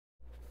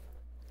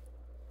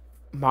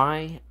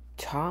My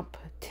top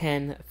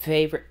 10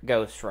 favorite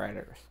Ghost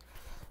Riders.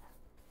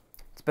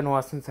 It's been a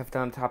while since I've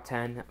done top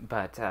 10,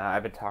 but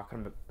I've been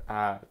talking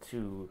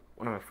to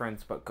one of my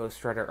friends about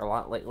Ghost Rider a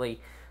lot lately,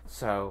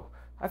 so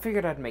I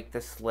figured I'd make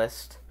this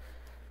list.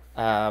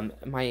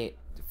 My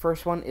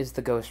first one is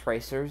the Ghost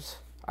Racers.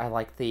 I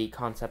like the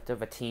concept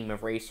of a team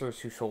of racers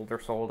who sold their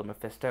soul to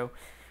Mephisto.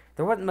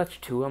 There wasn't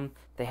much to them.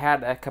 They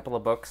had a couple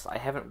of books. I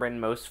haven't read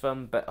most of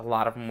them, but a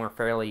lot of them were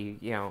fairly,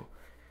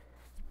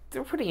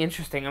 they're pretty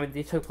interesting. I mean,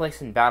 they took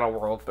place in Battle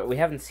World, but we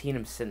haven't seen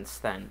them since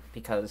then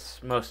because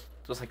most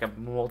was like a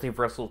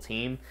multiversal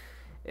team.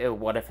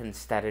 What if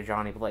instead of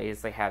Johnny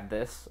Blaze they had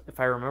this? If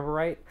I remember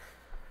right,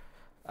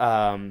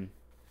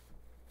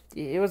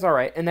 it was all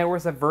right. And there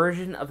was a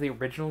version of the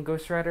original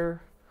Ghost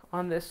Rider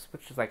on this,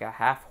 which is like a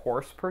half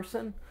horse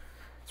person.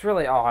 It's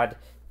really odd,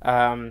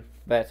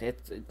 but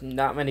it's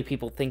not many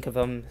people think of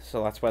them,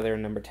 so that's why they're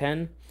number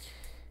 10.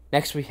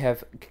 Next we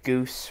have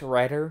Goose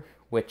Rider,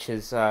 which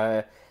is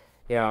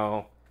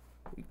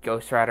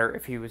Ghost Rider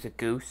if he was a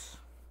goose.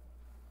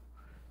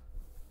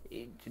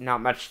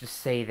 Not much to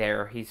say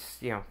there. He's,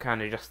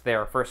 kind of just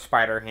there for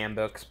Spider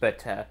handbooks,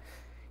 but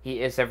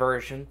he is a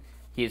version.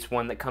 He is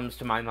one that comes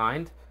to my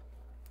mind.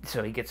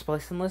 So he gets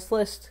placed on this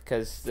list,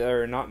 because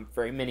there are not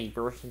very many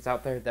versions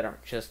out there that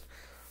aren't just,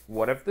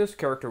 what if this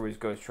character was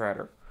Ghost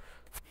Rider?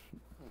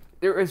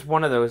 There is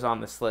one of those on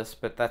this list,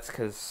 but that's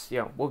because,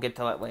 we'll get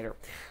to that later.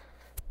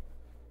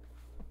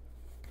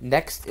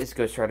 Next is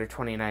Ghost Rider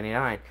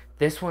 2099.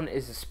 This one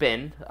is a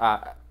spin,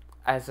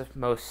 as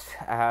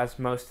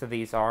most of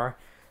these are,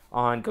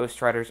 on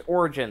Ghost Rider's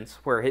Origins,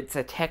 where it's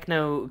a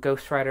techno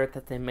Ghost Rider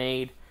that they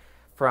made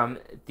from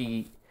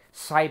the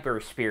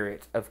cyber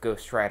spirit of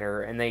Ghost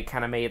Rider, and they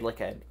kind of made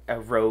like a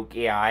rogue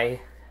AI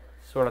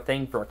sort of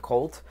thing for a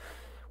cult,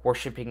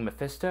 worshipping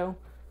Mephisto.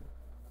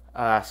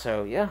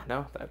 It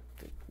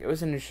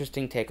was an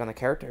interesting take on the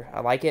character.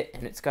 I like it,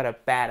 and it's got a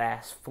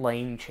badass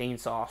flame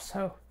chainsaw,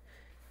 so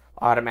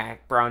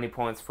automatic brownie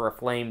points for a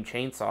flame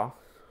chainsaw.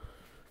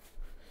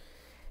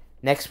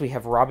 Next, we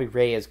have Robbie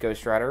Ray as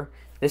Ghost Rider.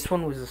 This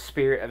one was the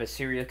spirit of a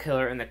serial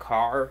killer in the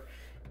car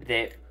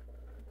that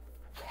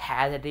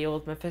had a deal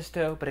with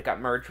Mephisto, but it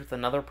got merged with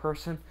another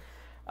person.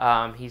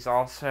 He's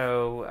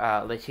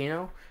also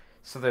Latino,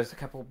 so there's a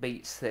couple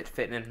beats that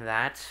fit into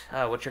that,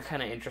 which are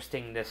kind of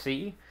interesting to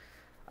see.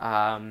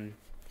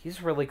 He's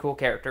a really cool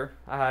character.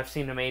 I've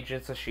seen him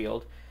Agents of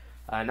S.H.I.E.L.D.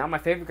 Not my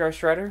favorite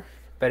Ghost Rider,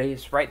 but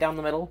he's right down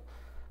the middle,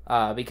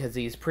 because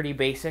he's pretty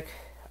basic.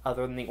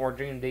 Other than the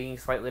origin being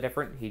slightly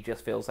different, he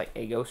just feels like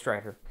a Ghost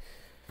Rider.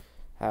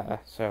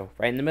 So,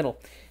 right in the middle.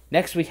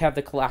 Next, we have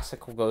the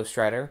classical Ghost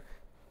Rider,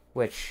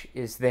 which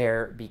is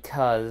there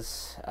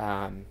because,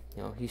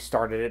 he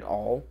started it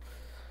all.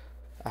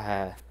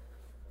 You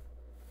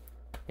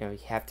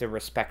have to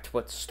respect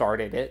what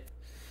started it,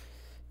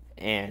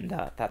 and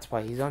that's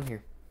why he's on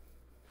here.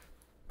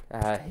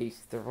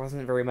 There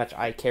wasn't very much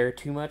I care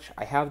too much.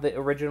 I have the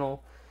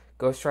original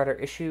Ghost Rider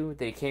issue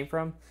that he came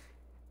from,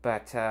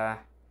 but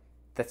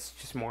that's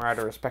just more out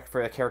of respect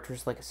for the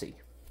character's legacy.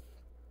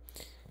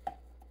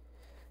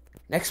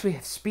 Next we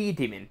have Speed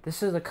Demon.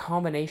 This is a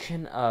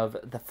combination of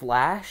the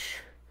Flash,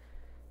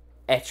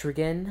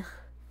 Etrigan,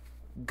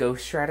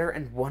 Ghost Rider,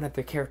 and one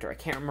other character. I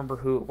can't remember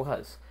who it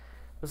was.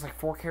 It was like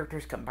 4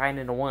 characters combined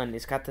into one.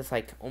 He's got this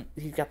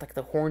he's got like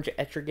the horns of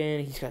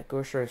Etrigan. He's got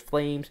Ghost Rider's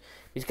flames.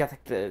 He's got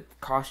like the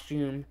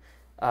costume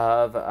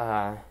of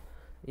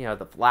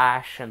the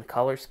Flash and the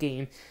color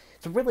scheme.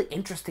 It's a really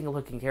interesting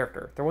looking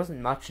character. There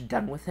wasn't much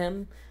done with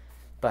him,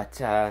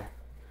 but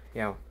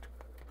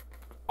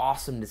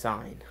awesome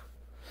design.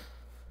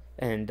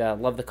 And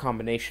love the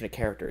combination of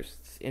characters.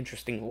 It's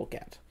interesting to look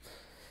at.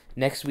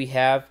 Next we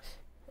have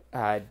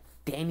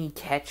Danny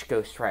Ketch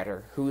Ghost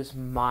Rider, who is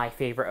my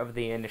favorite of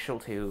the initial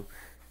two,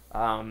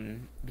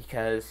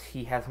 because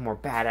he has a more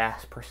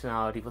badass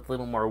personality with a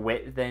little more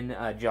wit than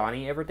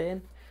Johnny ever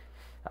did.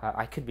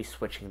 I could be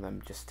switching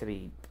them, just to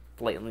be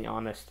blatantly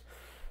honest.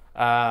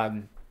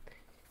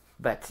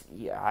 But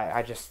yeah,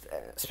 I just,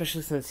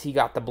 especially since he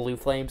got the blue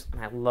flames,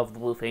 and I love the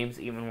blue flames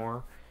even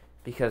more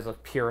because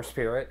of pure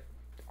spirit.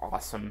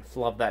 Awesome.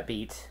 Love that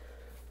beat.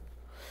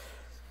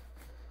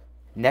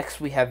 Next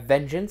we have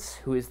Vengeance,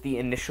 who is the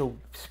initial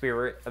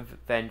spirit of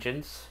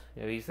Vengeance.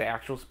 He's the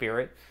actual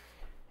spirit.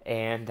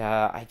 And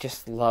I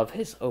just love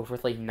his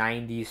overly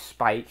 90s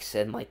spikes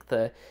and like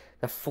the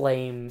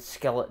flame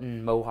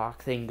skeleton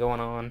mohawk thing going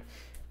on.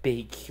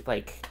 Big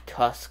like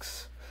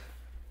tusks.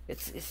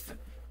 It's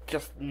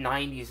just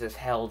 90s as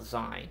hell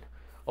design.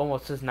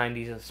 Almost as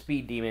 90s as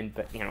Speed Demon,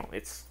 but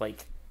it's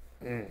like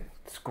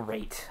it's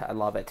great. I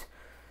love it.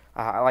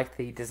 I like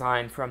the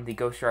design from the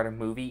Ghost Rider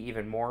movie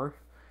even more,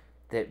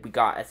 that we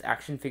got as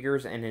action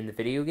figures and in the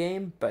video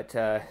game, but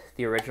the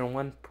original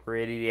one,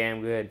 pretty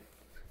damn good.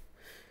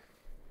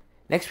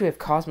 Next we have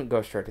Cosmic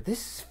Ghost Rider. This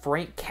is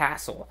Frank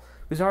Castle,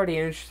 who's already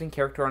an interesting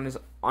character on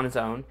his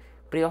own,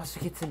 but he also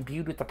gets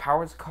imbued with the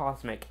powers of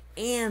Cosmic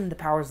and the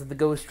powers of the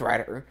Ghost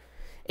Rider,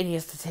 and he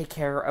has to take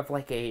care of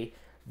like a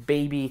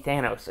baby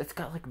Thanos. It's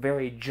got like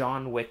very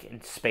John Wick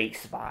and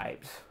space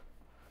vibes.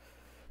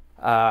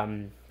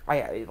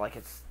 I like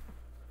it's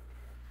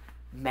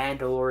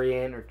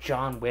Mandalorian or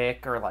John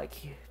Wick or like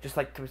just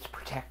like this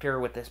protector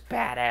with this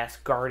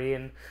badass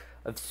guardian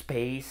of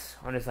space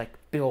on his like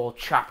big old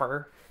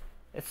chopper.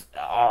 It's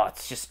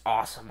just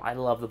awesome. I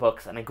love the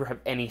books, and I grab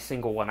any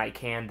single one I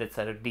can that's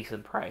at a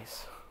decent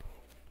price.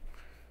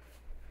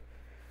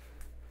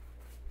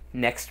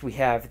 Next, we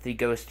have the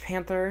Ghost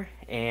Panther,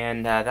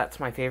 and that's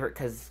my favorite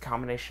because it's a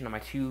combination of my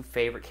two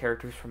favorite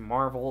characters from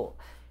Marvel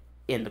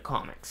in the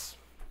comics.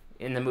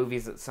 In the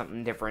movies, it's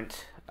something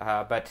different,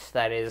 but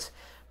that is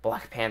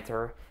Black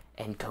Panther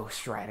and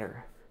Ghost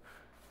Rider.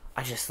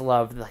 I just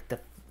love like the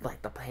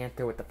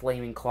panther with the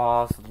flaming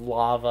claws,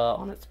 lava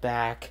on its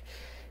back,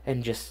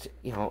 and just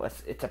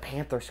it's a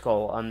panther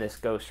skull on this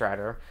Ghost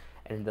Rider,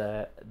 and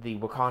the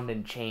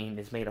Wakandan chain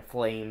is made of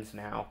flames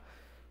now,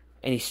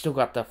 and he's still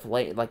got the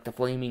the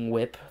flaming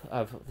whip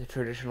of the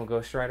traditional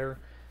Ghost Rider.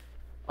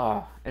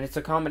 Oh, and it's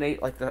a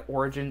combination like the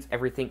origins,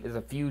 everything is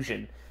a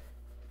fusion.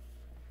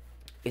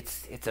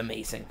 It's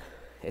amazing.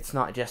 It's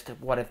not just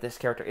what if this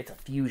character. It's a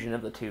fusion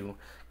of the two,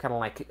 kind of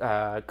like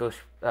Ghost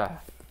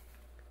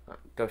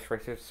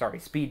Racer. Sorry,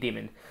 Speed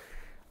Demon.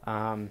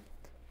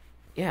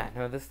 Yeah,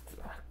 no, this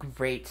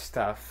great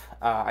stuff.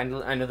 I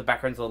know the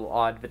background's a little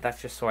odd, but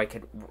that's just so I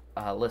could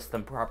list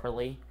them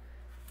properly.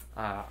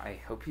 I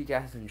hope you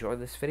guys enjoyed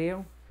this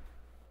video.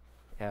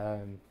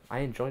 I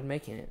enjoyed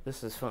making it.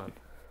 This is fun.